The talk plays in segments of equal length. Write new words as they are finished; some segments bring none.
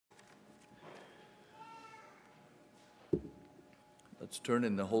Let's turn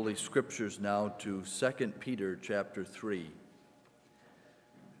in the Holy Scriptures now to 2 Peter chapter 3.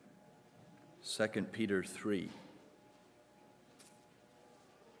 2 Peter 3.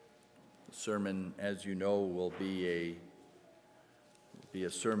 The sermon, as you know, will be a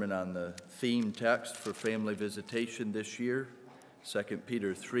sermon on the theme text for family visitation this year, 2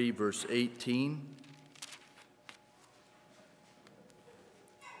 Peter 3, verse 18.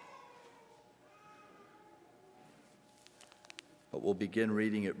 But we'll begin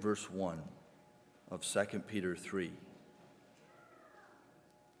reading at verse 1 of 2 Peter 3.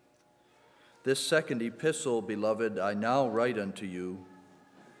 This second epistle, beloved, I now write unto you,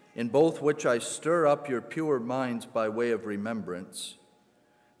 in both which I stir up your pure minds by way of remembrance,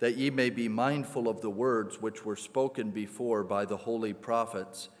 that ye may be mindful of the words which were spoken before by the holy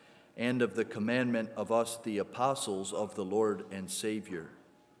prophets, and of the commandment of us the apostles of the Lord and Savior.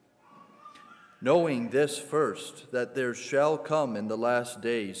 Knowing this first, that there shall come in the last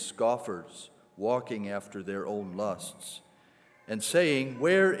days scoffers, walking after their own lusts, and saying,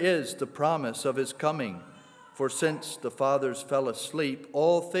 Where is the promise of his coming? For since the fathers fell asleep,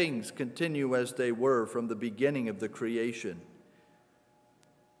 all things continue as they were from the beginning of the creation.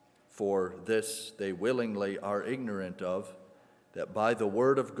 For this they willingly are ignorant of, that by the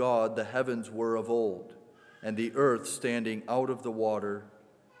word of God the heavens were of old, and the earth standing out of the water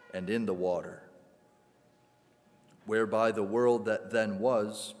and in the water, whereby the world that then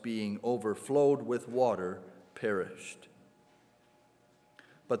was, being overflowed with water, perished.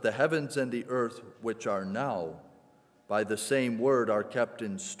 But the heavens and the earth which are now, by the same word are kept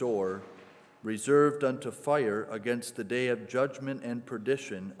in store, reserved unto fire against the day of judgment and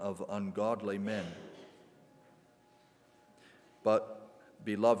perdition of ungodly men. But,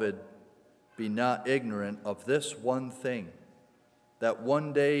 beloved, be not ignorant of this one thing, that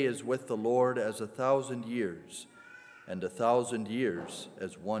one day is with the Lord as 1,000 years, and 1,000 years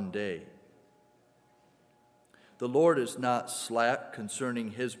as one day. The Lord is not slack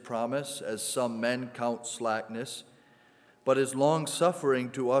concerning his promise, as some men count slackness, but is long-suffering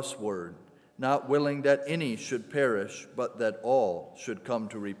to usward, not willing that any should perish, but that all should come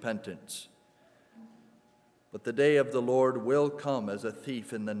to repentance. But the day of the Lord will come as a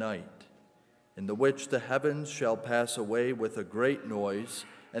thief in the night, in the which the heavens shall pass away with a great noise,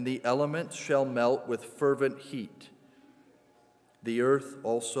 and the elements shall melt with fervent heat. The earth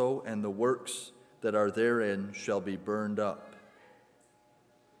also and the works that are therein shall be burned up.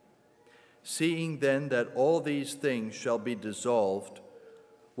 Seeing then that all these things shall be dissolved,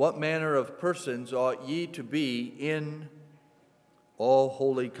 what manner of persons ought ye to be in all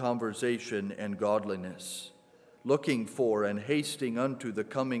holy conversation and godliness, looking for and hasting unto the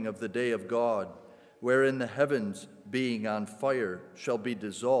coming of the day of God, wherein the heavens, being on fire, shall be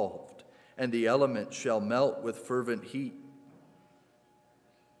dissolved, and the elements shall melt with fervent heat?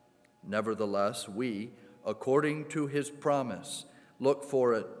 Nevertheless, we, according to his promise, look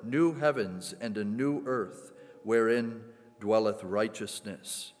for a new heavens and a new earth, wherein dwelleth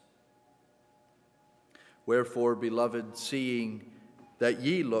righteousness. Wherefore, beloved, seeing that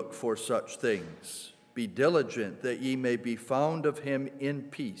ye look for such things, be diligent that ye may be found of him in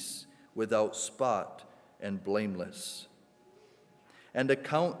peace, without spot and blameless. And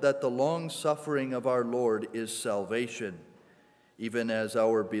account that the long-suffering of our Lord is salvation, even as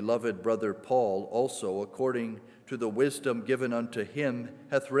our beloved brother Paul also, according to the wisdom given unto him,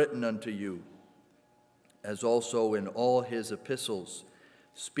 hath written unto you, as also in all his epistles,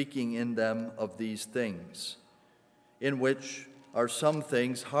 speaking in them of these things, in which are some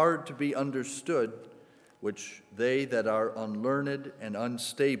things hard to be understood, which they that are unlearned and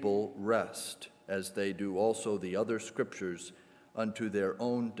unstable wrest, as they do also the other scriptures, unto their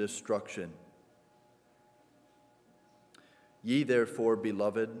own destruction. Ye therefore,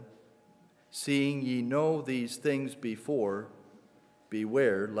 beloved, seeing ye know these things before,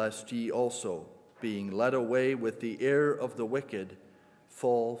 beware lest ye also, being led away with the error of the wicked,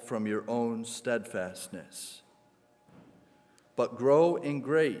 fall from your own steadfastness. But grow in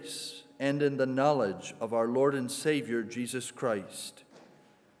grace and in the knowledge of our Lord and Savior Jesus Christ.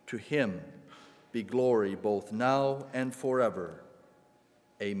 To him be glory both now and forever.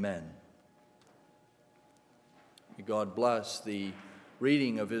 Amen. May God bless the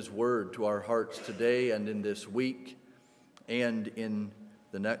reading of his word to our hearts today and in this week and in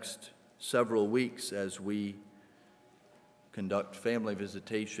the next several weeks as we conduct family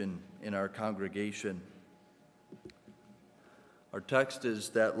visitation in our congregation. Our text is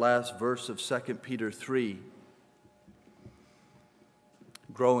that last verse of 2 Peter 3.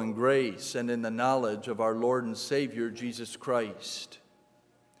 Grow in grace and in the knowledge of our Lord and Savior Jesus Christ.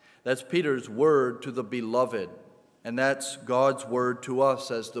 That's Peter's word to the beloved, And that's God's word to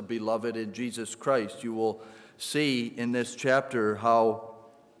us as the beloved in Jesus Christ. You will see in this chapter how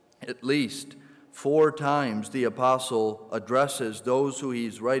at least 4 times the apostle addresses those who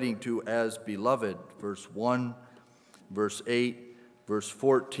he's writing to as beloved. Verse 1, verse 8, verse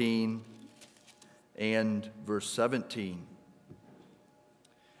 14, and verse 17.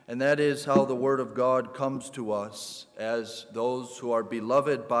 And that is how the Word of God comes to us as those who are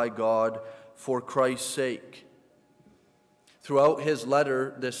beloved by God for Christ's sake. Throughout his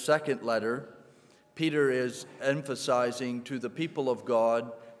letter, this second letter, Peter is emphasizing to the people of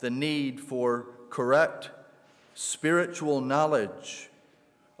God the need for correct spiritual knowledge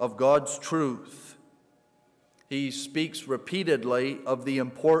of God's truth. He speaks repeatedly of the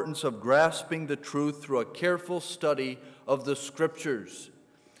importance of grasping the truth through a careful study of the Scriptures.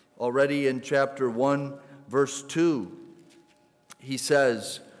 Already in chapter 1, verse 2, he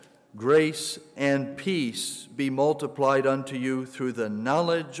says, "Grace and peace be multiplied unto you through the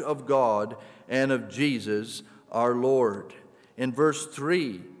knowledge of God and of Jesus our Lord." In verse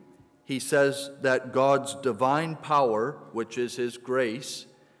 3, he says that God's divine power, which is his grace,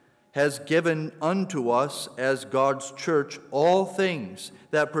 has given unto us as God's church all things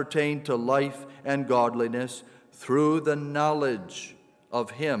that pertain to life and godliness through the knowledge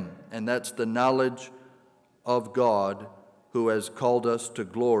of him. And that's the knowledge of God who has called us to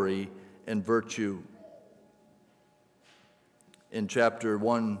glory and virtue. In chapter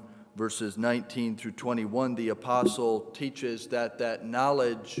 1, verses 19 through 21, the apostle teaches that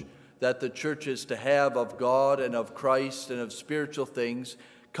knowledge that the church is to have of God and of Christ and of spiritual things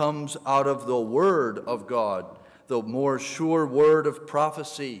comes out of the Word of God, the more sure word of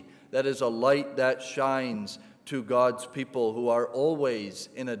prophecy that is a light that shines to God's people who are always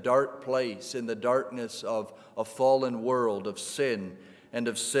in a dark place, in the darkness of a fallen world of sin and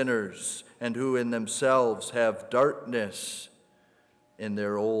of sinners, and who in themselves have darkness in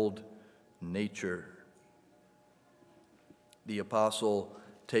their old nature. The apostle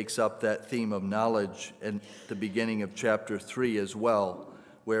takes up that theme of knowledge in the beginning of chapter 3 as well,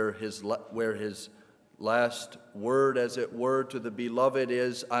 where his last word, as it were, to the beloved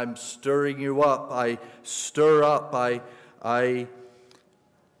is, I'm stirring you up, I stir up, I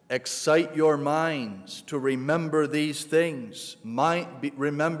excite your minds to remember these things.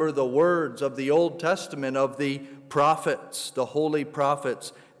 Remember the words of the Old Testament of the prophets, the holy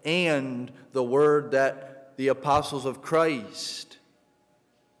prophets, and the word that the apostles of Christ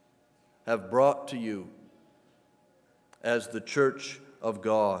have brought to you as the church of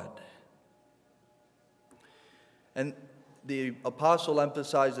God. And the apostle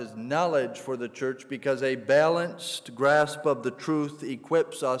emphasizes knowledge for the church because a balanced grasp of the truth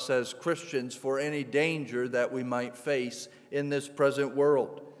equips us as Christians for any danger that we might face in this present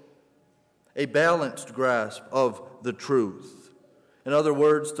world. A balanced grasp of the truth. In other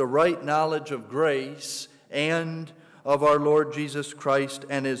words, the right knowledge of grace and of our Lord Jesus Christ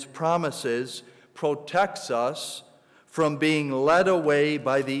and his promises protects us from being led away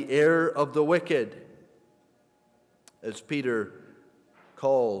by the error of the wicked, as Peter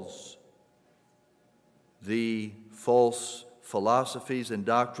calls the false philosophies and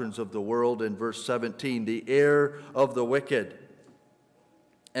doctrines of the world in verse 17, the error of the wicked,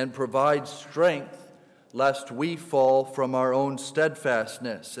 and provides strength lest we fall from our own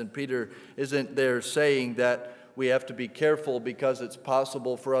steadfastness. And Peter isn't there saying that we have to be careful because it's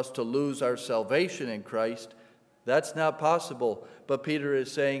possible for us to lose our salvation in Christ. That's not possible. But Peter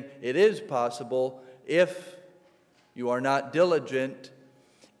is saying it is possible if you are not diligent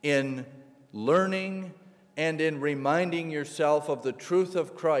in learning and in reminding yourself of the truth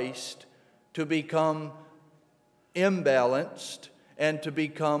of Christ to become imbalanced and to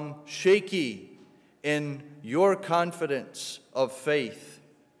become shaky in your confidence of faith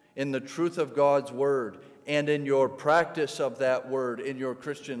in the truth of God's word and in your practice of that word in your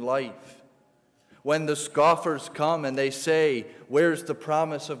Christian life. When the scoffers come and they say, where's the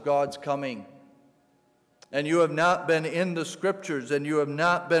promise of God's coming? And you have not been in the Scriptures and you have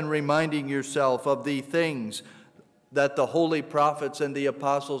not been reminding yourself of the things that the holy prophets and the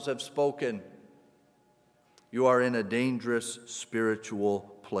apostles have spoken, you are in a dangerous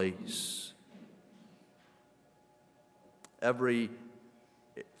spiritual place. Every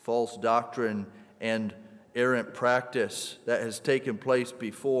false doctrine and errant practice that has taken place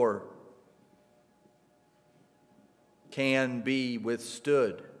before can be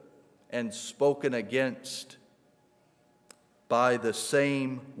withstood and spoken against by the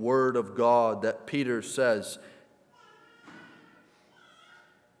same word of God that Peter says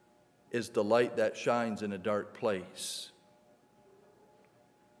is the light that shines in a dark place.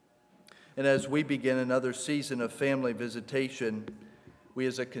 And as we begin another season of family visitation, we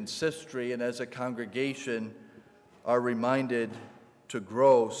as a consistory and as a congregation are reminded to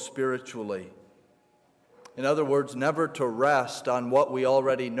grow spiritually. In other words, never to rest on what we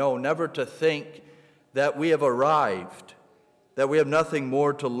already know, never to think that we have arrived, that we have nothing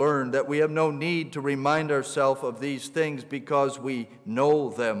more to learn, that we have no need to remind ourselves of these things because we know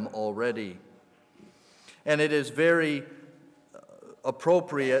them already. And it is very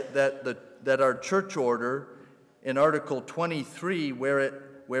appropriate that our church order in Article 23, where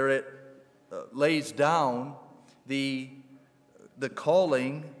it lays down the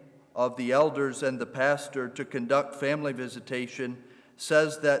calling of the elders and the pastor to conduct family visitation,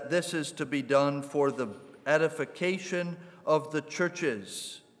 says that this is to be done for the edification of the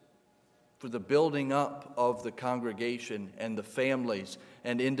churches, for the building up of the congregation and the families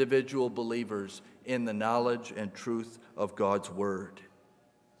and individual believers in the knowledge and truth of God's Word.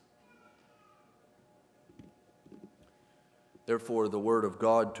 Therefore, the Word of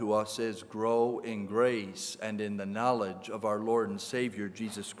God to us is, grow in grace and in the knowledge of our Lord and Savior,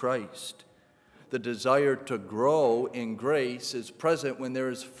 Jesus Christ. The desire to grow in grace is present when there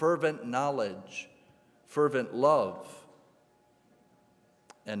is fervent knowledge, fervent love,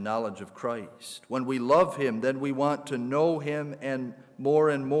 and knowledge of Christ. When we love Him, then we want to know Him and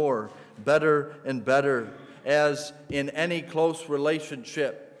more, better and better, as in any close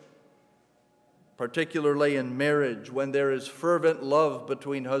relationship, particularly in marriage, when there is fervent love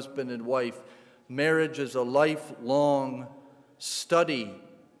between husband and wife. Marriage is a lifelong study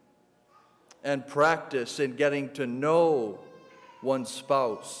and practice in getting to know one's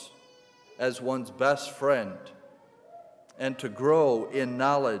spouse as one's best friend, and to grow in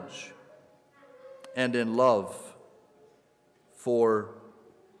knowledge and in love for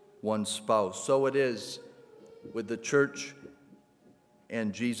one's spouse. So it is with the church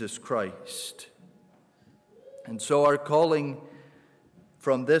and Jesus Christ. And so our calling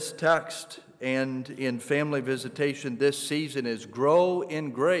from this text and in family visitation this season is, grow in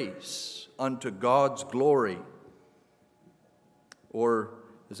grace unto God's glory. Or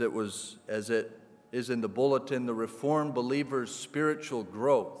as it is in the bulletin, the Reformed believer's spiritual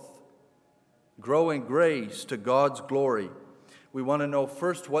growth. Grow in grace to God's glory. We want to know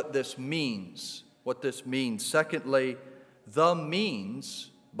first what this means. Secondly, the means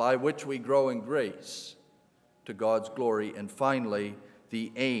by which we grow in grace to God's glory. And finally,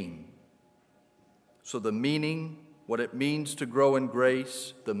 the aim. So the meaning, what it means to grow in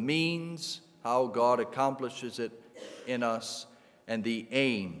grace, the means, how God accomplishes it in us, and the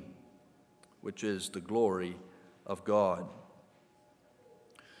aim, which is the glory of God.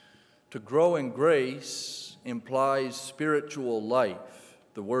 To grow in grace implies spiritual life.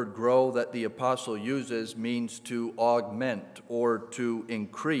 The word grow that the apostle uses means to augment or to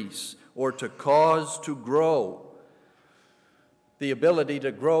increase or to cause to grow. The ability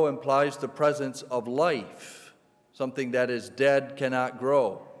to grow implies the presence of life. Something that is dead cannot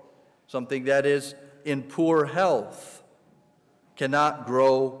grow. Something that is in poor health cannot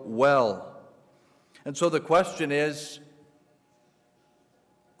grow well. And so the question is,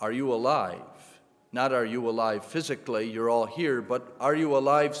 are you alive? Not are you alive physically, you're all here, but are you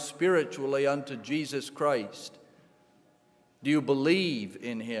alive spiritually unto Jesus Christ? Do you believe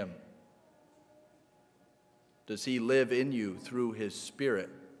in Him? Does He live in you through His Spirit?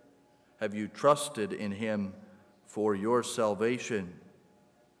 Have you trusted in Him for your salvation?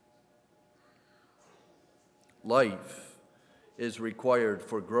 Life is required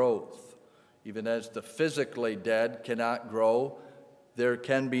for growth. Even as the physically dead cannot grow, there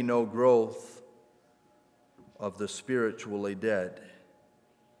can be no growth of the spiritually dead.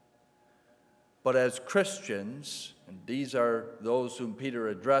 But as Christians, and these are those whom Peter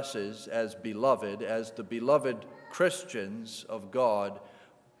addresses as the beloved Christians of God,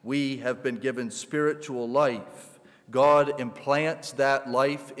 we have been given spiritual life. God implants that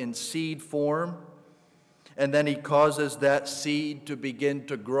life in seed form, and then He causes that seed to begin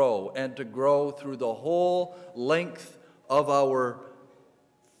to grow, and to grow through the whole length of our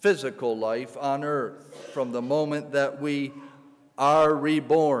physical life on earth, from the moment that we are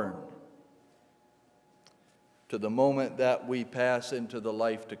reborn to the moment that we pass into the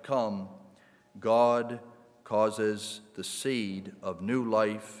life to come. God causes the seed of new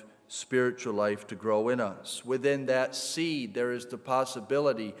life, spiritual life, to grow in us. Within that seed, there is the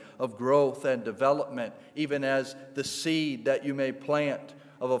possibility of growth and development, even as the seed that you may plant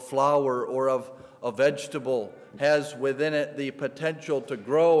of a flower or of a vegetable has within it the potential to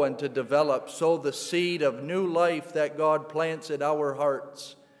grow and to develop. So the seed of new life that God plants in our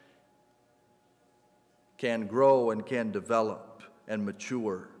hearts can grow and can develop and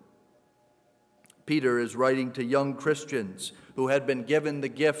mature. Peter is writing to young Christians who had been given the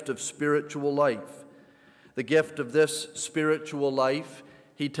gift of spiritual life. The gift of this spiritual life,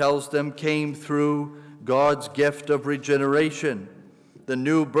 he tells them, came through God's gift of regeneration, the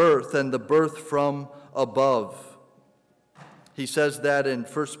new birth and the birth from above. He says that in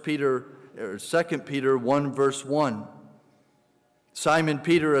 2 Peter 1, verse 1. Simon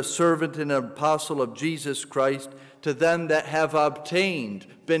Peter, a servant and an apostle of Jesus Christ, to them that have obtained,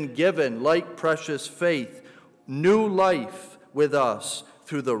 been given, like precious faith, new life with us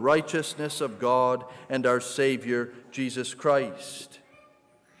through the righteousness of God and our Savior, Jesus Christ.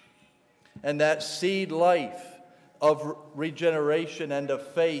 And that seed life of regeneration and of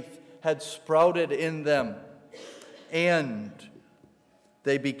faith had sprouted in them, and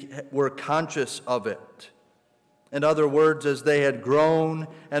they were conscious of it. In other words, as they had grown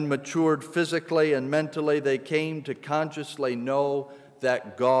and matured physically and mentally, they came to consciously know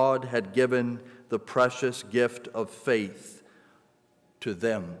that God had given the precious gift of faith to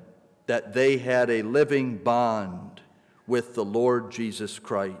them, that they had a living bond with the Lord Jesus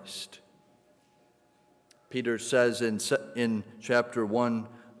Christ. Peter says in chapter 1,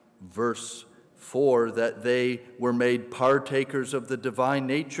 verse 4, that they were made partakers of the divine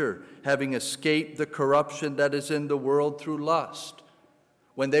nature, having escaped the corruption that is in the world through lust.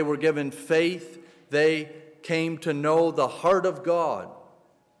 When they were given faith, they came to know the heart of God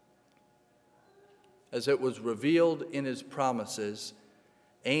as it was revealed in his promises,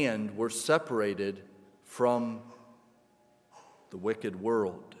 and were separated from the wicked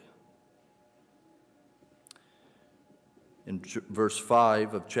world. In verse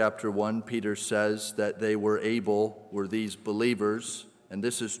 5 of chapter 1, Peter says that they were these believers, and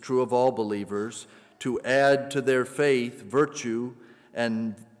this is true of all believers, to add to their faith virtue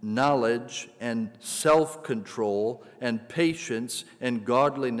and knowledge and self-control and patience and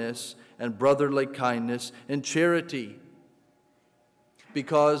godliness and brotherly kindness and charity,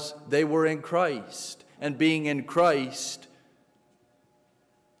 because they were in Christ, and being in Christ,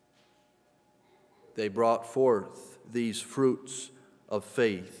 they brought forth these fruits of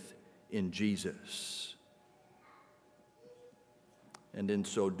faith in Jesus, and in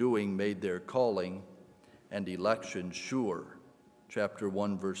so doing made their calling and election sure. Chapter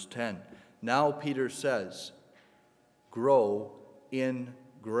 1, verse 10. Now Peter says, grow in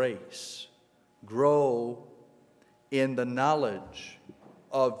grace. Grow in the knowledge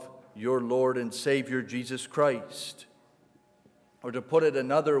of your Lord and Savior Jesus Christ. Or to put it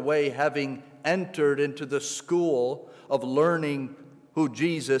another way, having entered into the school of learning who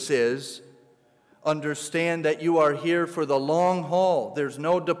Jesus is, understand that you are here for the long haul. There's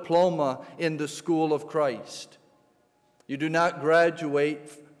no diploma in the school of Christ. You do not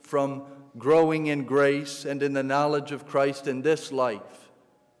graduate from growing in grace and in the knowledge of Christ in this life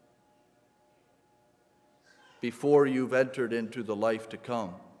before you've entered into the life to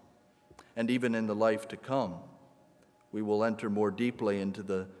come. And even in the life to come, we will enter more deeply into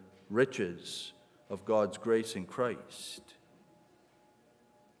the riches of God's grace in Christ.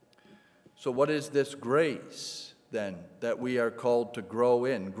 So what is this grace, then, that we are called to grow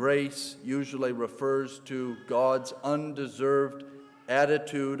in? Grace usually refers to God's undeserved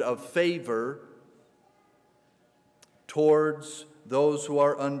attitude of favor towards those who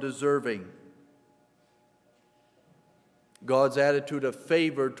are undeserving. God's attitude of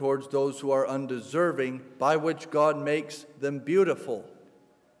favor towards those who are undeserving, by which God makes them beautiful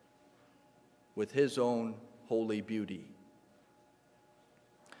with his own holy beauty.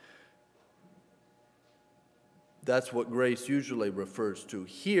 That's what grace usually refers to.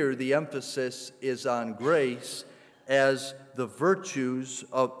 Here, the emphasis is on grace as the virtues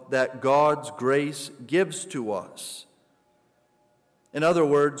that God's grace gives to us. In other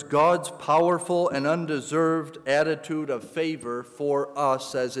words, God's powerful and undeserved attitude of favor for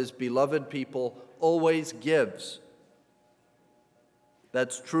us as his beloved people always gives.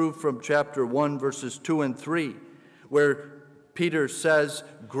 That's true from chapter 1, verses 2 and 3, where Peter says,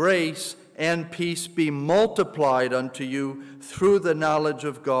 grace and peace be multiplied unto you through the knowledge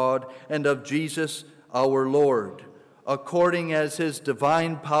of God and of Jesus our Lord, according as his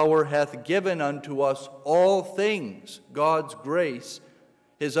divine power hath given unto us all things. God's grace,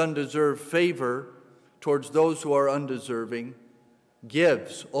 his undeserved favor towards those who are undeserving,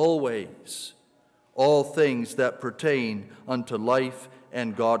 gives always all things that pertain unto life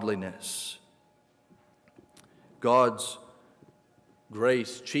and godliness. God's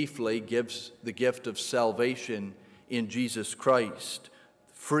grace chiefly gives the gift of salvation in Jesus Christ,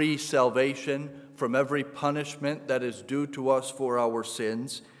 free salvation from every punishment that is due to us for our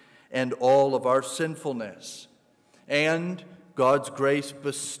sins and all of our sinfulness. And God's grace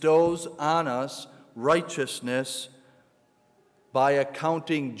bestows on us righteousness by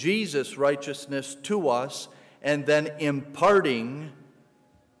accounting Jesus' righteousness to us and then imparting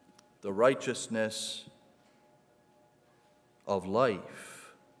the righteousness of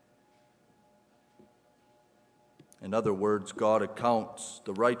life. In other words, God accounts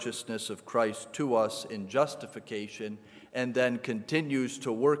the righteousness of Christ to us in justification and then continues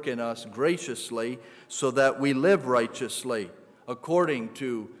to work in us graciously so that we live righteously according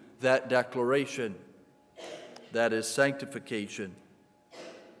to that declaration. That is sanctification.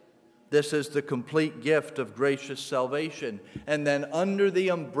 This is the complete gift of gracious salvation. And then under the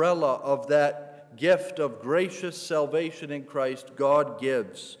umbrella of that gift of gracious salvation in Christ, God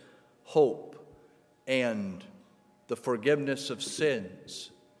gives hope and the forgiveness of sins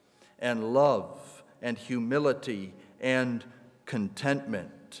and love and humility and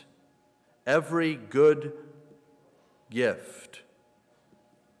contentment. Every good gift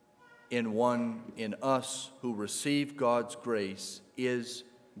in us who receive God's grace is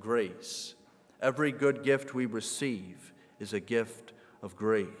grace. Every good gift we receive is a gift of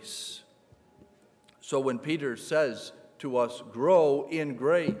grace. So when Peter says to us, grow in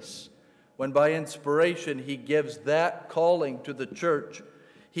grace, when by inspiration he gives that calling to the church,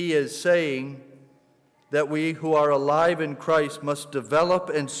 he is saying that we who are alive in Christ must develop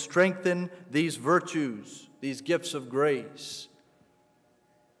and strengthen these virtues, these gifts of grace.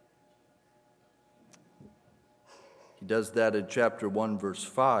 He does that in chapter 1, verse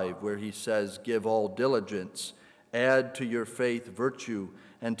 5, where he says, give all diligence, add to your faith virtue,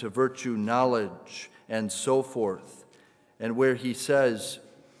 and to virtue knowledge, and so forth. And where he says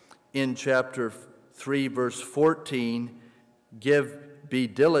in chapter 3, verse 14, be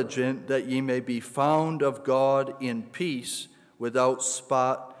diligent that ye may be found of God in peace, without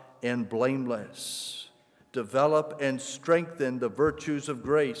spot and blameless. Develop and strengthen the virtues of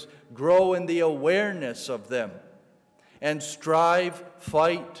grace. Grow in the awareness of them. And strive,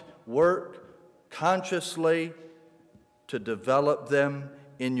 fight, work consciously to develop them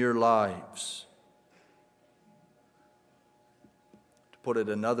in your lives. To put it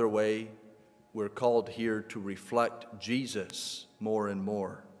another way, we're called here to reflect Jesus more and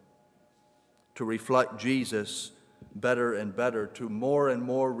more. To reflect Jesus better and better, to more and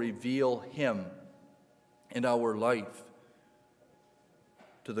more reveal Him in our life,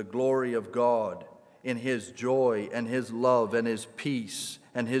 to the glory of God, in His joy and His love and His peace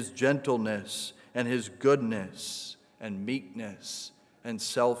and His gentleness and His goodness and meekness and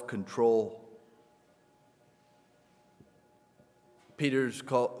self-control. Peter's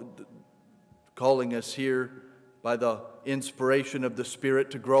calling us here by the inspiration of the Spirit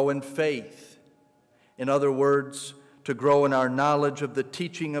to grow in faith. In other words, to grow in our knowledge of the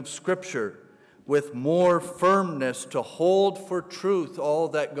teaching of Scripture, with more firmness to hold for truth all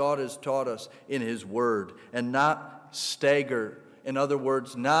that God has taught us in His Word, and not stagger. In other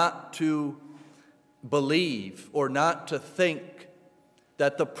words, not to believe or not to think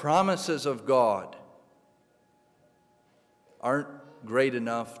that the promises of God aren't great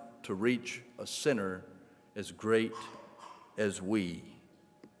enough to reach a sinner as great as we.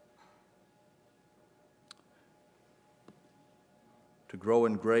 To grow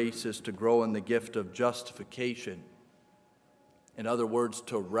in grace is to grow in the gift of justification. In other words,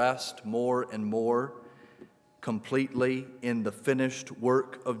 to rest more and more completely in the finished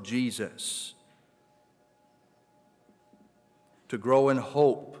work of Jesus. To grow in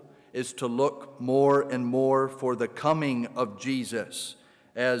hope is to look more and more for the coming of Jesus,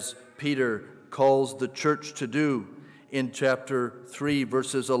 as Peter calls the church to do in chapter 3,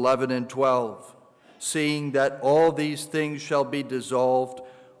 verses 11 and 12. Seeing that all these things shall be dissolved,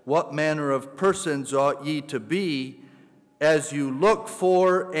 what manner of persons ought ye to be, as you look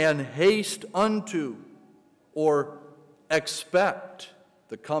for and haste unto, or expect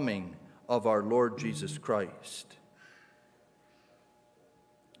the coming of our Lord Jesus Christ?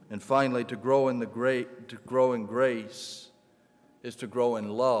 And finally, to grow in grace is to grow in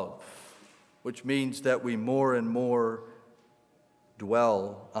love, which means that we more and more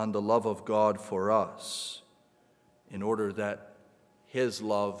dwell on the love of God for us, in order that His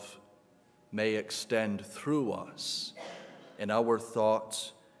love may extend through us in our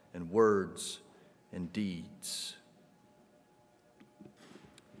thoughts and words and deeds.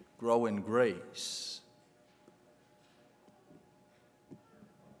 Grow in grace.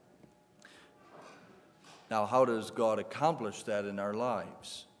 Now, how does God accomplish that in our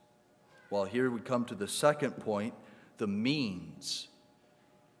lives? Well, here we come to the second point, the means.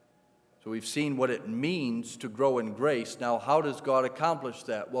 So we've seen what it means to grow in grace. Now, how does God accomplish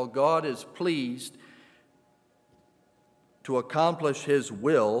that? Well, God is pleased to accomplish his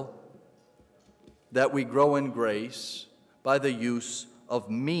will, that we grow in grace by the use of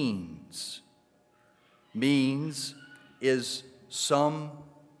means. Means is some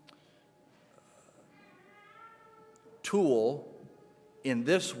tool in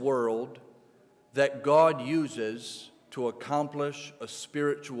this world that God uses to accomplish a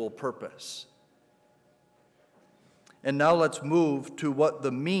spiritual purpose. And now let's move to what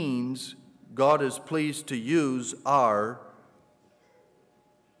the means God is pleased to use are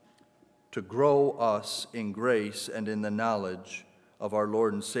to grow us in grace and in the knowledge of our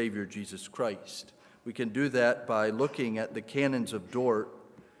Lord and Savior Jesus Christ. We can do that by looking at the canons of Dort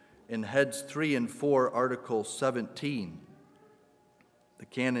in heads 3 and 4, article 17. The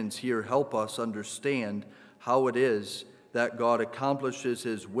canons here help us understand how it is that God accomplishes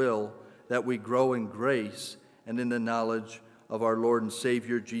his will, that we grow in grace and in the knowledge of our Lord and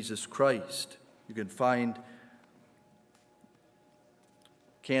Savior Jesus Christ. You can find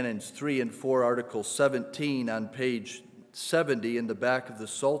Canons 3 and 4, Article 17 on page 70 in the back of the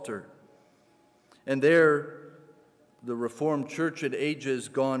Psalter. And there, the Reformed Church in ages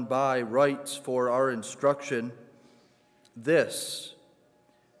gone by writes for our instruction this: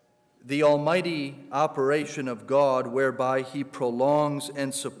 the almighty operation of God whereby he prolongs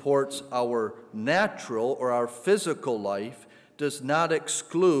and supports our natural or our physical life does not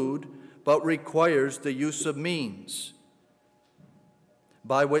exclude but requires the use of means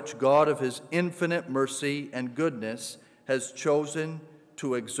by which God of his infinite mercy and goodness has chosen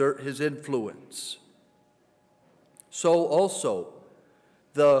to exert his influence. So also,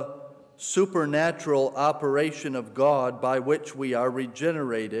 the supernatural operation of God by which we are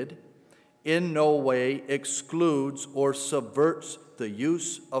regenerated in no way excludes or subverts the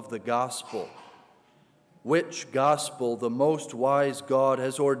use of the gospel, which gospel the most wise God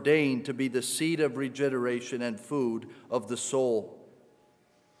has ordained to be the seed of regeneration and food of the soul.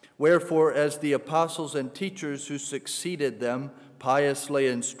 Wherefore, as the apostles and teachers who succeeded them piously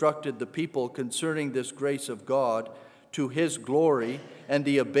instructed the people concerning this grace of God to his glory and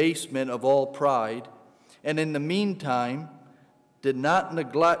the abasement of all pride, and in the meantime did not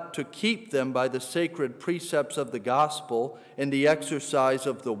neglect to keep them by the sacred precepts of the gospel in the exercise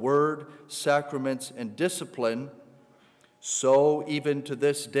of the word, sacraments, and discipline, so even to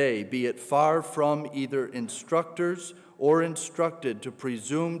this day, be it far from either instructors or instructed to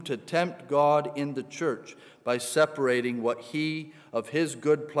presume to tempt God in the church by separating what he of his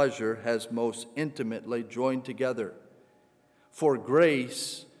good pleasure has most intimately joined together. For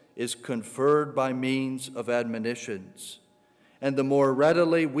grace is conferred by means of admonitions, and the more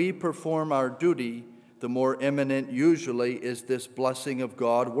readily we perform our duty, the more imminent usually is this blessing of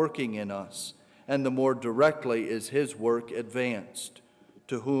God working in us, and the more directly is his work advanced,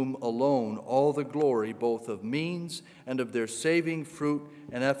 to whom alone all the glory both of means and of their saving fruit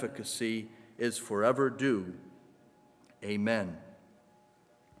and efficacy is forever due. Amen.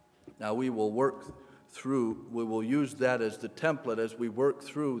 Now we will use that as the template as we work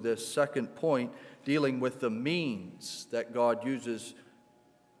through this second point, dealing with the means that God uses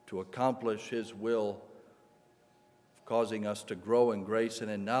to accomplish his will, causing us to grow in grace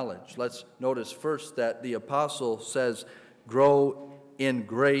and in knowledge. Let's notice first that the apostle says, grow in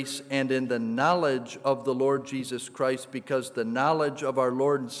grace and in the knowledge of the Lord Jesus Christ, because the knowledge of our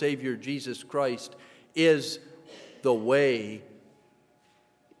Lord and Savior Jesus Christ is the way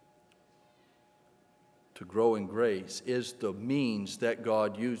to grow in grace, is the means that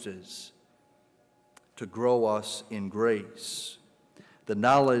God uses to grow us in grace. The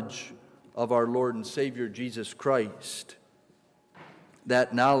knowledge of our Lord and Savior Jesus Christ,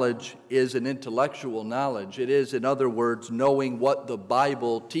 that knowledge is an intellectual knowledge. It is, in other words, knowing what the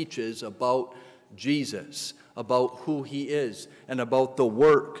Bible teaches about Jesus, about who he is, and about the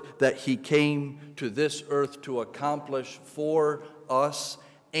work that he came to this earth to accomplish for us,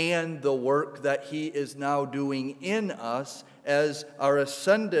 and the work that he is now doing in us as our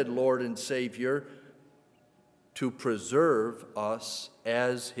ascended Lord and Savior to preserve us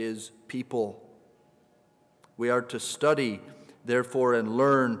as his people. We are to study, therefore, and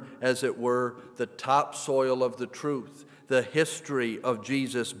learn, as it were, the topsoil of the truth, the history of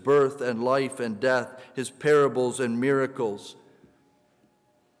Jesus' birth and life and death, his parables and miracles.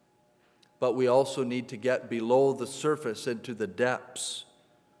 But we also need to get below the surface into the depths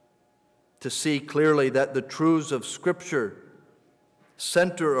to see clearly that the truths of Scripture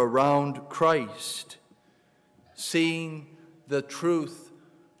center around Christ, seeing the truth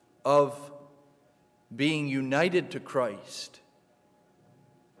of being united to Christ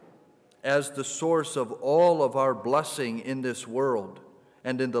as the source of all of our blessing in this world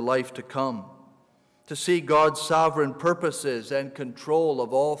and in the life to come. to see God's sovereign purposes and control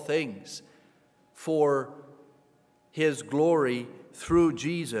of all things for His glory through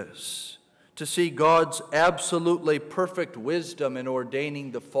Jesus, to see God's absolutely perfect wisdom in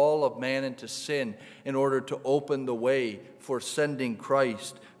ordaining the fall of man into sin in order to open the way for sending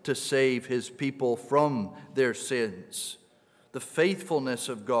Christ to save His people from their sins, the faithfulness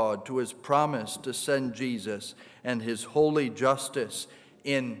of God to His promise to send Jesus, and His holy justice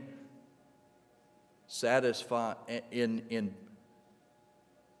in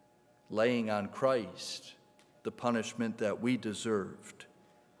laying on Christ the punishment that we deserved,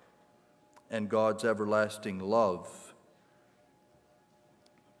 and God's everlasting love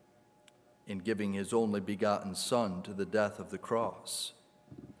in giving His only begotten Son to the death of the cross.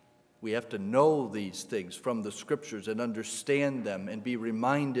 We have to know these things from the Scriptures and understand them and be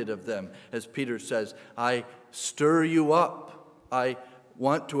reminded of them. As Peter says, I stir you up. I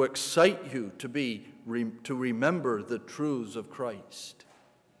want to excite you to remember the truths of Christ.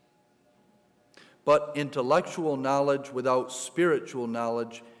 But intellectual knowledge without spiritual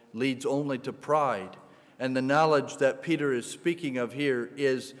knowledge leads only to pride. And the knowledge that Peter is speaking of here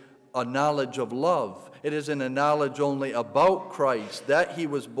is a knowledge of love. It isn't a knowledge only about Christ, that He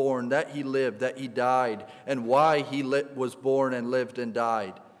was born, that He lived, that He died, and why He was born and lived and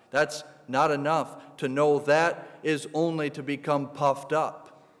died. That's not enough. To know that is only to become puffed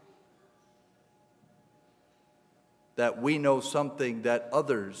up. That we know something that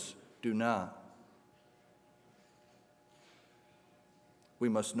others do not. We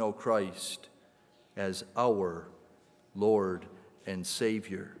must know Christ as our Lord and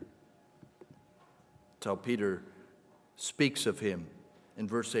Savior. That's how Peter speaks of Him in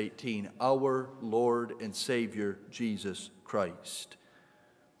verse 18, our Lord and Savior, Jesus Christ.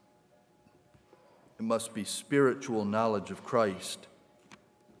 It must be spiritual knowledge of Christ,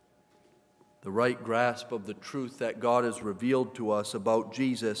 the right grasp of the truth that God has revealed to us about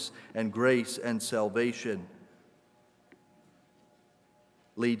Jesus and grace and salvation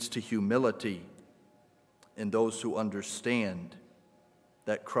leads to humility in those who understand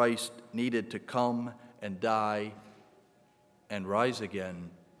that Christ needed to come and die and rise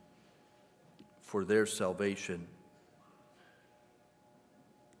again for their salvation.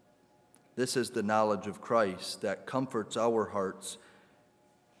 This is the knowledge of Christ that comforts our hearts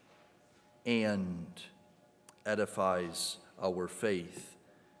and edifies our faith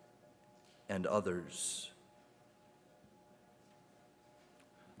and others.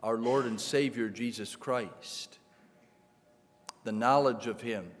 Our Lord and Savior, Jesus Christ, the knowledge of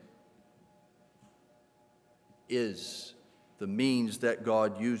Him is the means that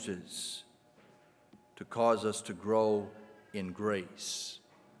God uses to cause us to grow in grace.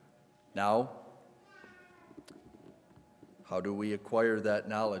 Now, how do we acquire that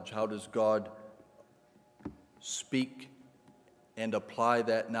knowledge? How does God speak and apply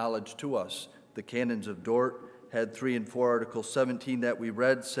that knowledge to us? The Canons of Dort had 3 and 4, Article 17 that we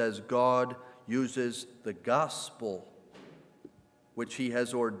read says God uses the gospel, which He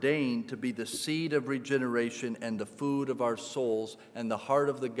has ordained to be the seed of regeneration and the food of our souls, and the heart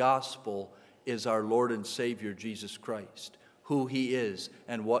of the gospel is our Lord and Savior, Jesus Christ, who He is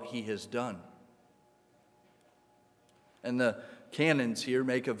and what He has done. And the canons here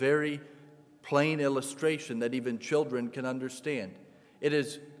make a very plain illustration that even children can understand. It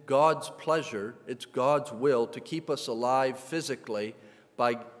is God's pleasure, it's God's will to keep us alive physically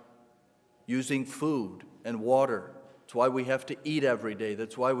by using food and water. That's why we have to eat every day.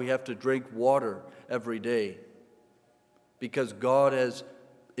 That's why we have to drink water every day. Because God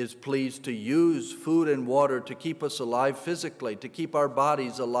is pleased to use food and water to keep us alive physically, to keep our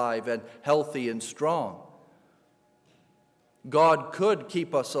bodies alive and healthy and strong. God could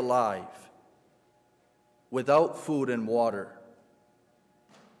keep us alive without food and water.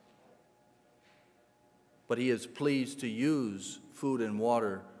 But He is pleased to use food and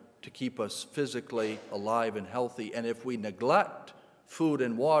water to keep us physically alive and healthy. And if we neglect food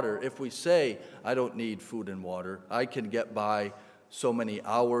and water, if we say, I don't need food and water, I can get by so many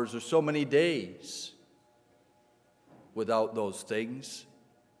hours or so many days without those things,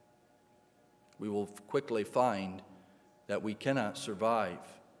 we will quickly find that we cannot survive,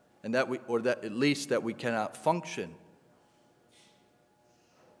 and that at least that we cannot function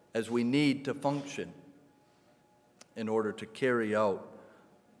as we need to function in order to carry out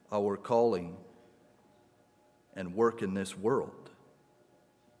our calling and work in this world.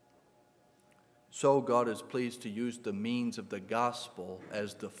 So God is pleased to use the means of the gospel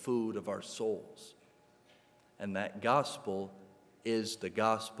as the food of our souls. And that gospel is the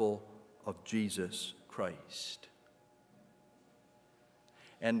gospel of Jesus Christ.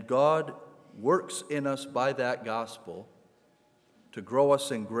 And God works in us by that gospel to grow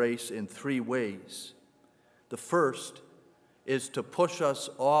us in grace in three ways. The first is to push us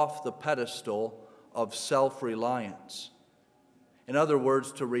off the pedestal of self-reliance. In other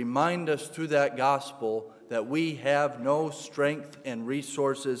words, to remind us through that gospel that we have no strength and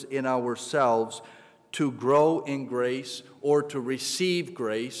resources in ourselves to grow in grace or to receive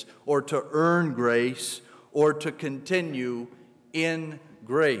grace or to earn grace or to continue in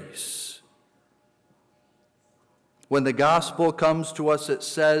grace. When the gospel comes to us, it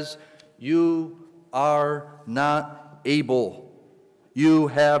says, you are not able. You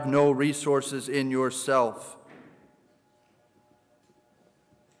have no resources in yourself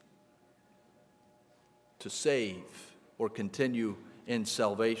to save or continue in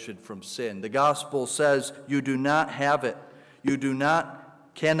salvation from sin. The gospel says you do not have it. You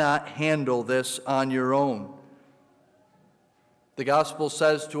cannot handle this on your own. The gospel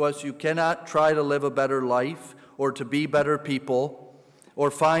says to us you cannot try to live a better life or to be better people or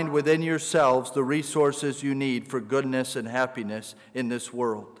find within yourselves the resources you need for goodness and happiness in this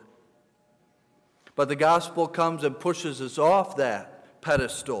world. But the gospel comes and pushes us off that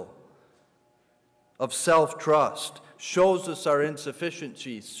pedestal of self-trust, shows us our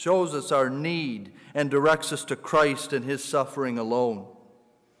insufficiencies, shows us our need, and directs us to Christ and his suffering alone.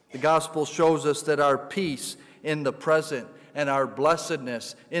 The gospel shows us that our peace in the present and our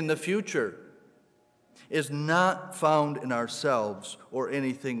blessedness in the future is not found in ourselves or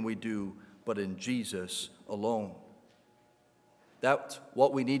anything we do, but in Jesus alone. That's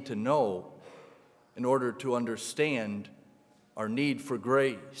what we need to know in order to understand our need for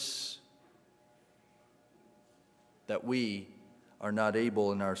grace. That we are not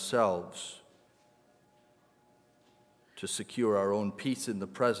able in ourselves to secure our own peace in the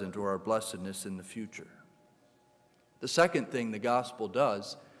present or our blessedness in the future. The second thing the gospel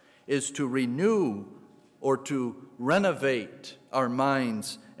does is to renew or to renovate our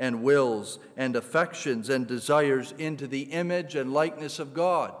minds and wills and affections and desires into the image and likeness of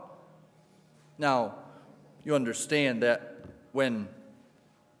God. Now, you understand that when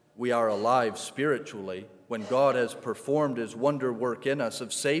we are alive spiritually, when God has performed his wonder work in us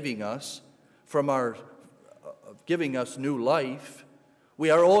of saving us from giving us new life,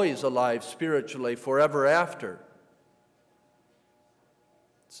 we are always alive spiritually forever after.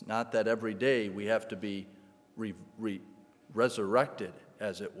 It's not that every day we have to be resurrected,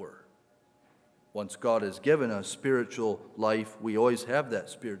 as it were. Once God has given us spiritual life, we always have that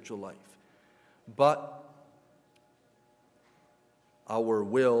spiritual life. But our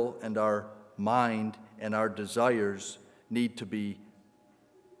will and our mind and our desires need to be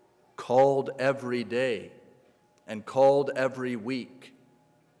called every day and called every week,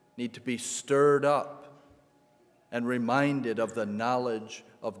 need to be stirred up and reminded of the knowledge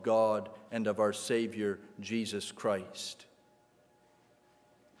of God and of our Savior, Jesus Christ.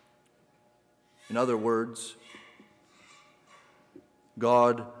 In other words,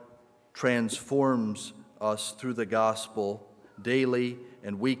 God transforms us through the gospel daily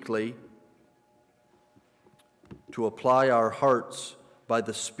and weekly to apply our hearts by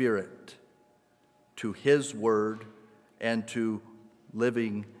the Spirit to his word and to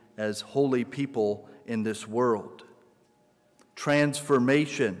living as holy people in this world.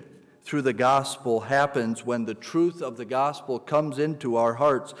 Transformation through the gospel happens when the truth of the gospel comes into our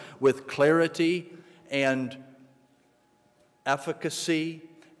hearts with clarity and efficacy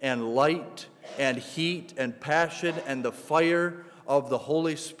and light and heat and passion and the fire of the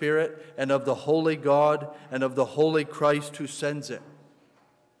Holy Spirit and of the Holy God and of the Holy Christ who sends it.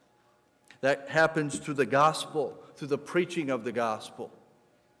 That happens through the gospel, through the preaching of the gospel,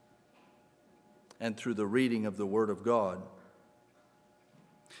 and through the reading of the Word of God.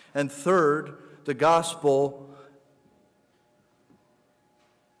 And third, the gospel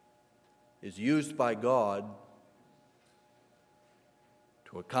is used by God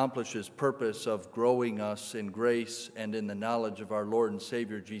to accomplish his purpose of growing us in grace and in the knowledge of our Lord and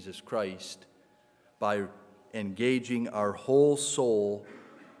Savior Jesus Christ by engaging our whole soul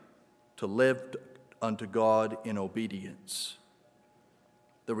to live unto God in obedience.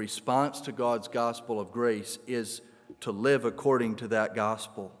 The response to God's gospel of grace is to live according to that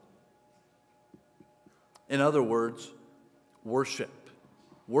gospel. In other words, worship.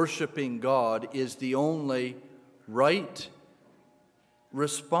 Worshiping God is the only right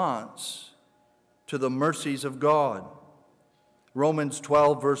response to the mercies of God. Romans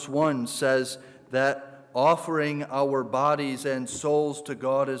 12 verse 1 says that offering our bodies and souls to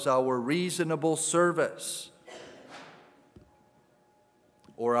God is our reasonable service,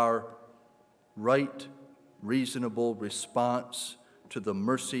 or our right, reasonable response to the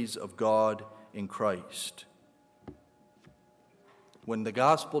mercies of God in Christ. When the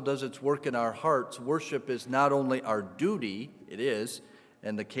gospel does its work in our hearts, worship is not only our duty, it is,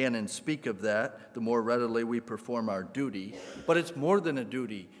 and the canons speak of that, the more readily we perform our duty, but it's more than a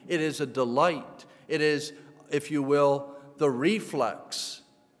duty. It is a delight. It is, if you will, the reflex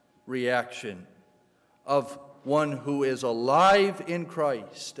reaction of one who is alive in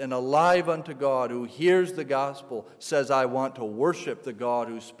Christ and alive unto God, who hears the gospel, says, I want to worship the God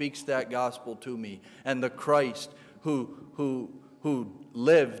who speaks that gospel to me, and the Christ who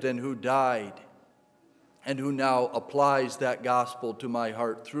lived and who died, and who now applies that gospel to my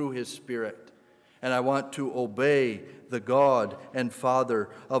heart through his Spirit. And I want to obey the God and Father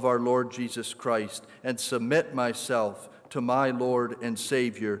of our Lord Jesus Christ and submit myself to my Lord and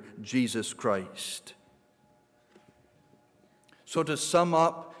Savior, Jesus Christ. So to sum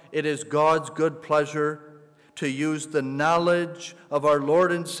up, it is God's good pleasure to use the knowledge of our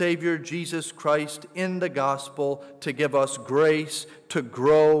Lord and Savior, Jesus Christ, in the gospel to give us grace to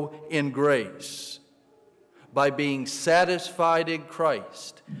grow in grace by being satisfied in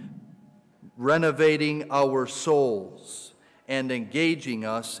Christ, renovating our souls, and engaging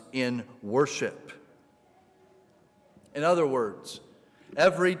us in worship. In other words,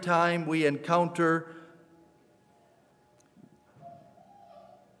 every time we encounter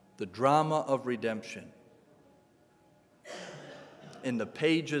the drama of redemption in the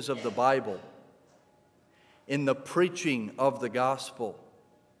pages of the Bible, in the preaching of the gospel,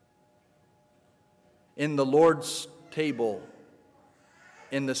 in the Lord's table,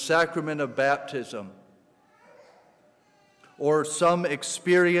 in the sacrament of baptism, or some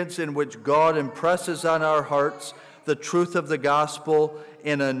experience in which God impresses on our hearts the truth of the gospel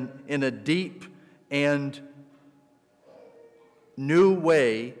in a deep and new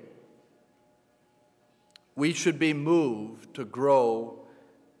way, we should be moved to grow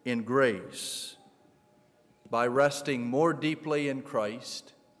in grace by resting more deeply in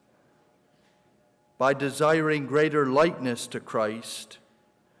Christ, by desiring greater likeness to Christ,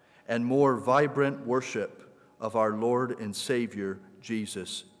 and more vibrant worship of our Lord and Savior,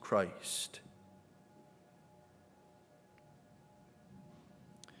 Jesus Christ.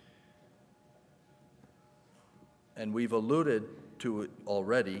 And we've alluded to it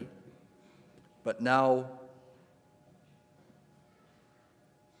already, but now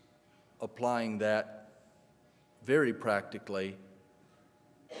applying that very practically,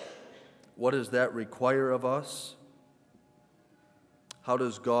 what does that require of us? How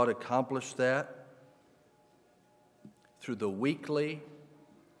does God accomplish that? Through the weekly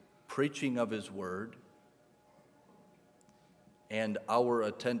preaching of His Word and our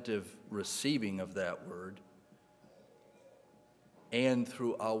attentive receiving of that Word, and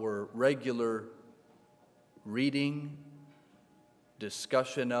through our regular reading,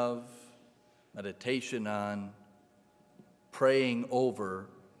 discussion of, meditation on, praying over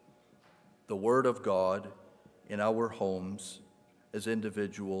the Word of God in our homes as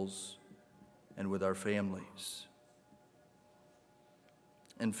individuals and with our families.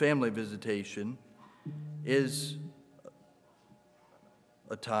 And family visitation is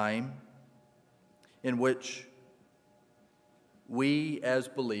a time in which we as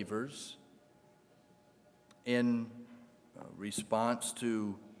believers, in response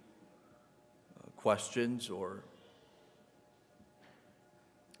to questions or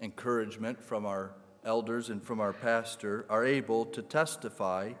encouragement from our elders and from our pastor, are able to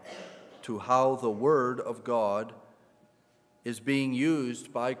testify to how the Word of God is being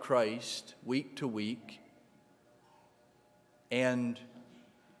used by Christ week to week, and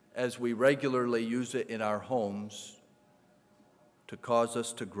as we regularly use it in our homes, to cause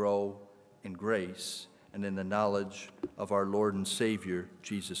us to grow in grace and in the knowledge of our Lord and Savior,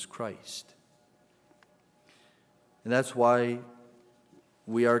 Jesus Christ. And that's why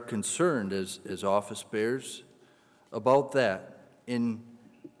we are concerned as office bearers about that in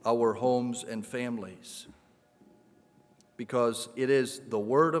our homes and families, because it is the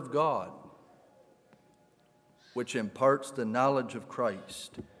Word of God which imparts the knowledge of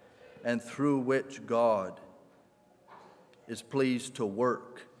Christ, and through which God is pleased to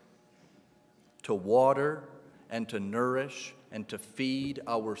work, to water and to nourish and to feed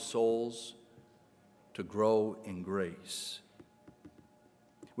our souls to grow in grace.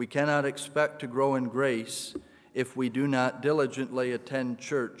 We cannot expect to grow in grace if we do not diligently attend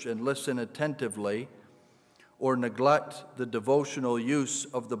church and listen attentively, or neglect the devotional use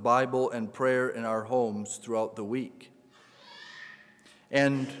of the Bible and prayer in our homes throughout the week.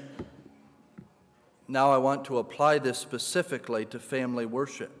 And now I want to apply this specifically to family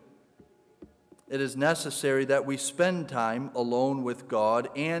worship. it is necessary that we spend time alone with God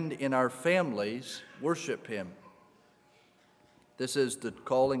and in our families worship Him. This is the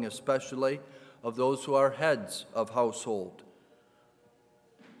calling especially of those who are heads of household,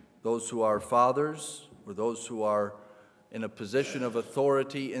 those who are fathers, or those who are in a position of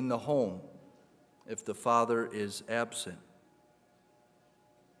authority in the home, if the father is absent.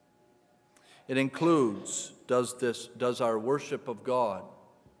 It includes, does our worship of God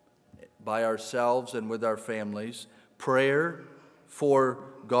by ourselves and with our families, prayer for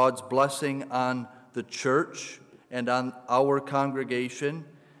God's blessing on the church and on our congregation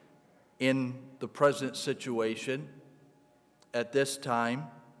in the present situation at this time,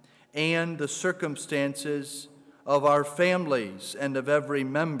 and the circumstances of our families and of every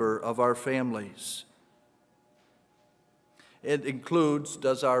member of our families. It includes,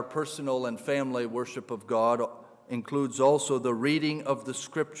 does our personal and family worship of God includes also the reading of the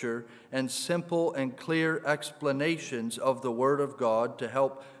Scripture and simple and clear explanations of the Word of God to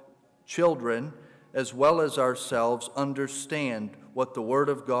help children as well as ourselves understand what the Word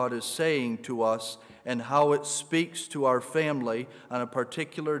of God is saying to us and how it speaks to our family on a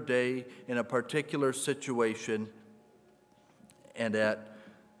particular day, in a particular situation, and at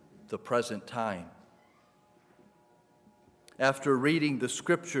the present time. After reading the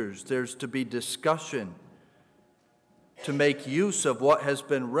Scriptures, there's to be discussion to make use of what has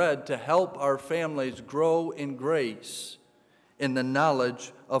been read to help our families grow in grace in the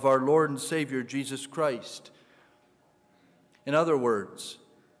knowledge of our Lord and Savior Jesus Christ. In other words,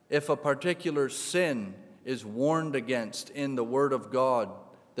 if a particular sin is warned against in the Word of God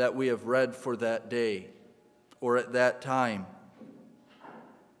that we have read for that day or at that time,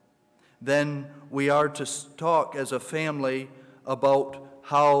 then we are to talk as a family about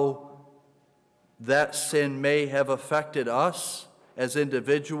how that sin may have affected us as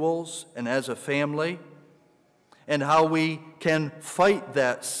individuals and as a family, and how we can fight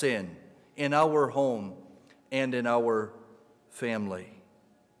that sin in our home and in our family.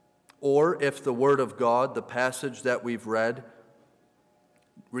 Or if the Word of God, the passage that we've read,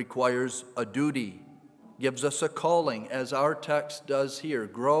 requires a duty, gives us a calling, as our text does here,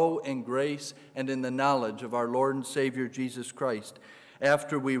 grow in grace and in the knowledge of our Lord and Savior Jesus Christ.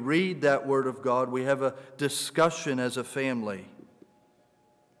 After we read that Word of God, we have a discussion as a family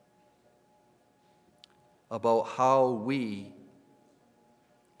about how we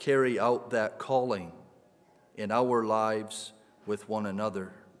carry out that calling in our lives with one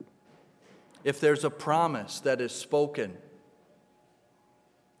another. If there's a promise that is spoken,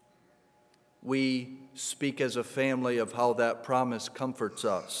 we speak as a family of how that promise comforts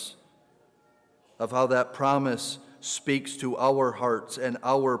us, of how that promise speaks to our hearts and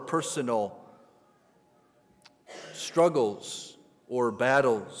our personal struggles or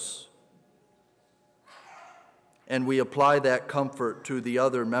battles. And we apply that comfort to the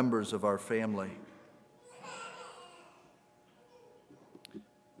other members of our family.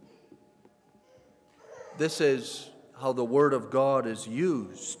 This is how the Word of God is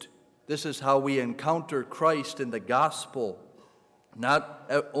used. This is how we encounter Christ in the gospel, not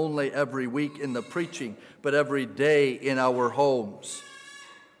only every week in the preaching, but every day in our homes.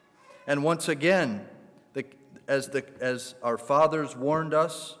 And once again, as our fathers warned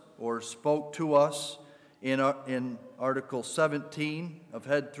us or spoke to us in Article 17 of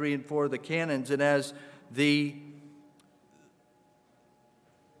Head 3 and 4 of the Canons, and as the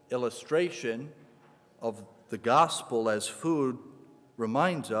illustration of the gospel as food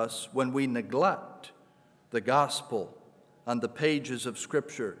reminds us, when we neglect the gospel on the pages of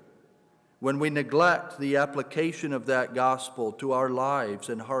Scripture, when we neglect the application of that gospel to our lives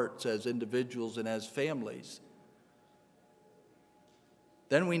and hearts as individuals and as families,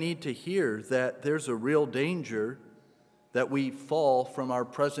 then we need to hear that there's a real danger that we fall from our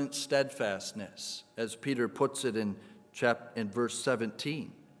present steadfastness, as Peter puts it in verse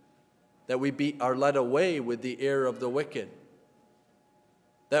 17, that we are led away with the error of the wicked,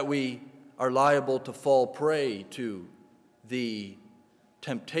 that we are liable to fall prey to the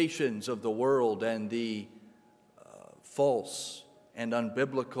temptations of the world and the false and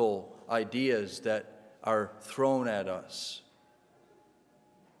unbiblical ideas that are thrown at us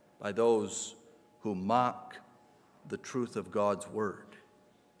by those who mock the truth of God's Word.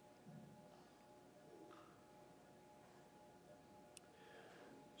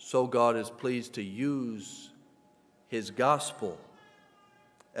 So God is pleased to use His gospel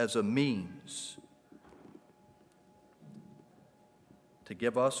as a means to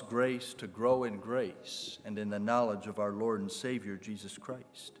give us grace to grow in grace and in the knowledge of our Lord and Savior, Jesus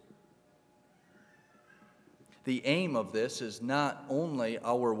Christ. The aim of this is not only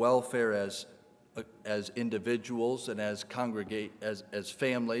our welfare as as individuals and as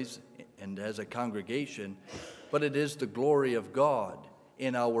families and as a congregation, but it is the glory of God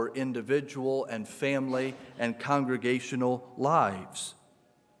in our individual and family and congregational lives.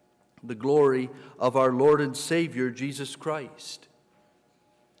 The glory of our Lord and Savior, Jesus Christ.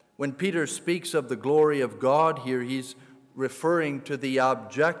 When Peter speaks of the glory of God here, he's referring to the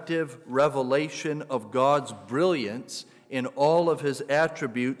objective revelation of God's brilliance in all of his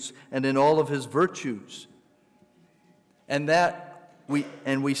attributes and in all of his virtues. And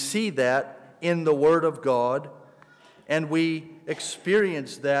we see that in the Word of God, and we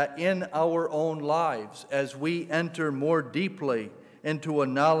experience that in our own lives as we enter more deeply into a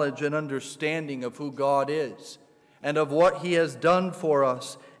knowledge and understanding of who God is and of what he has done for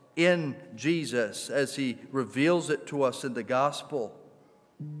us in Jesus as he reveals it to us in the gospel.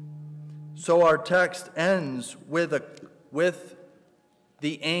 So our text ends with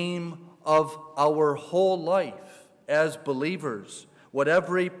the aim of our whole life as believers. What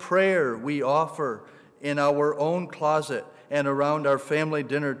every prayer we offer in our own closet and around our family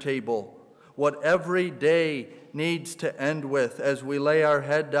dinner table, what every day needs to end with as we lay our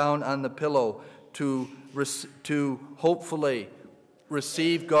head down on the pillow to hopefully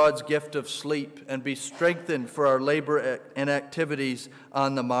receive God's gift of sleep and be strengthened for our labor and activities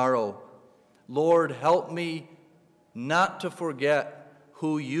on the morrow. Lord, help me not to forget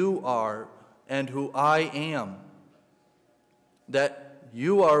who you are and who I am, that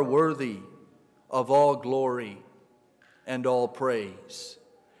you are worthy of all glory and all praise,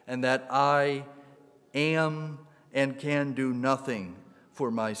 and that I am and can do nothing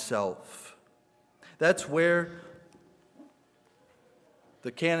for myself. That's where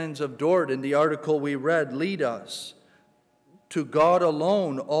the canons of Dort in the article we read lead us. To God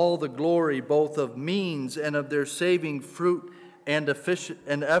alone all the glory, both of means and of their saving fruit and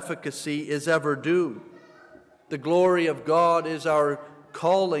efficacy, is ever due. The glory of God is our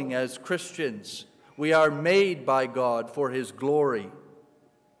calling as Christians. We are made by God for his glory,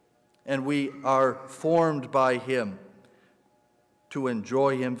 and we are formed by him to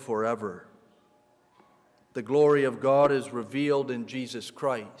enjoy him forever. The glory of God is revealed in Jesus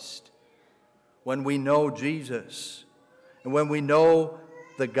Christ. When we know Jesus, and when we know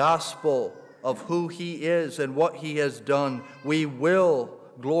the gospel of who he is and what he has done, we will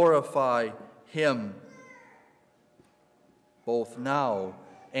glorify him both now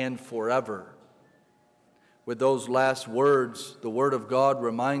and forever. With those last words, the Word of God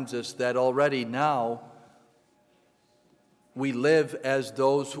reminds us that already now we live as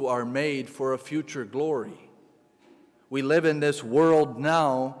those who are made for a future glory. We live in this world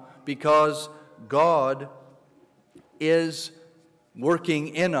now because God is working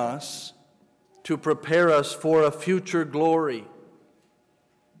in us to prepare us for a future glory,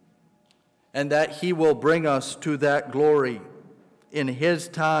 and that he will bring us to that glory in his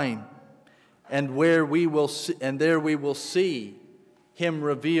time, and there we will see him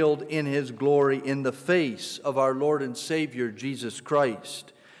revealed in his glory in the face of our Lord and Savior Jesus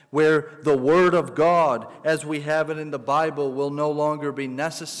Christ, where the Word of God, as we have it in the Bible, will no longer be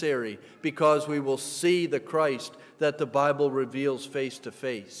necessary because we will see the Christ that the Bible reveals face to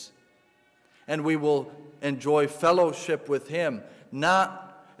face. And we will enjoy fellowship with him,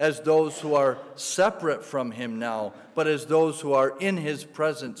 not as those who are separate from him now, but as those who are in his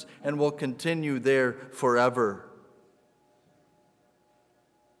presence and will continue there forever.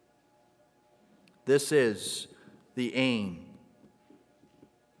 This is the aim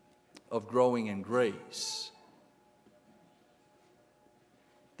of growing in grace,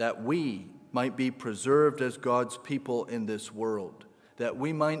 that we might be preserved as God's people in this world, that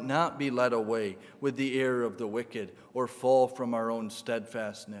we might not be led away with the error of the wicked or fall from our own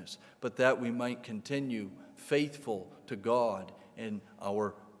steadfastness, but that we might continue faithful to God in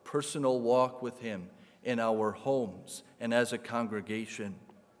our personal walk with him, in our homes, and as a congregation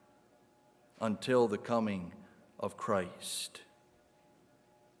until the coming of Christ.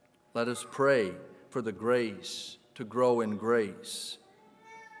 Let us pray for the grace to grow in grace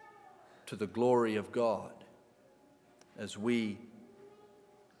to the glory of God as we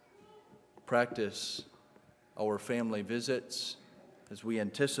practice our family visits, as we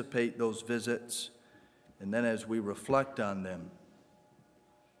anticipate those visits, and then as we reflect on them,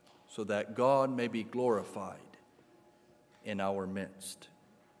 so that God may be glorified in our midst.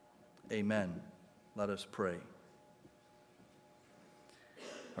 Amen. Let us pray.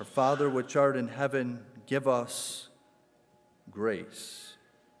 Our Father, which art in heaven, give us grace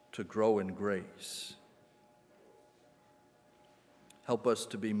to grow in grace. Help us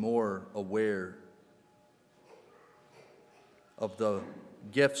to be more aware of the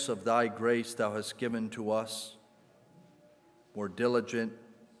gifts of thy grace thou hast given to us, more diligent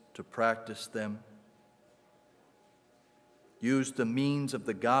to practice them. Use the means of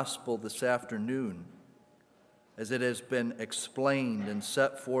the gospel this afternoon as it has been explained and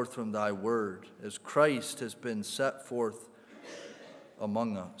set forth from thy word, as Christ has been set forth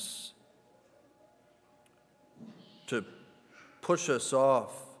among us, to push us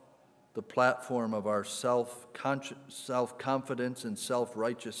off the platform of our self-confidence and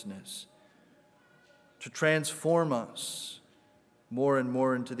self-righteousness, to transform us more and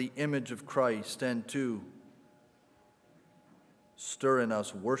more into the image of Christ, and to stir in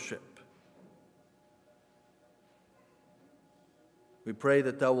us worship. We pray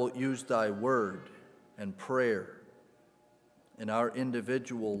that thou wilt use thy word and prayer in our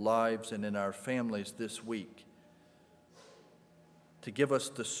individual lives and in our families this week to give us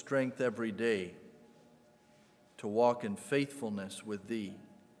the strength every day to walk in faithfulness with thee,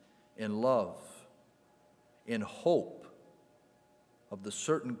 in love, in hope of the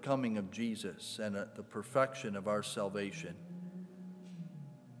certain coming of Jesus and the perfection of our salvation.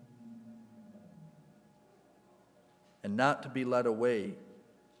 And not to be led away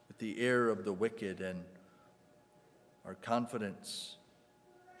with the error of the wicked and our confidence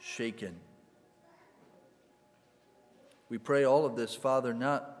shaken. We pray all of this, Father,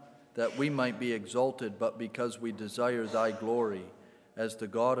 not that we might be exalted, but because we desire thy glory as the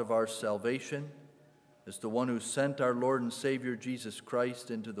God of our salvation, as the one who sent our Lord and Savior Jesus Christ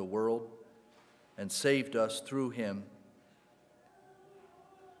into the world and saved us through him,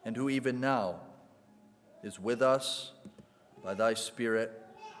 and who even now is with us by thy Spirit,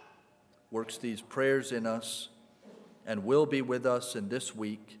 works these prayers in us, and will be with us in this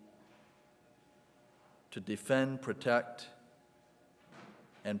week to defend, protect,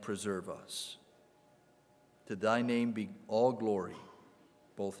 and preserve us. To thy name be all glory,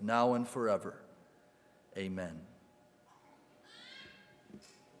 both now and forever. Amen.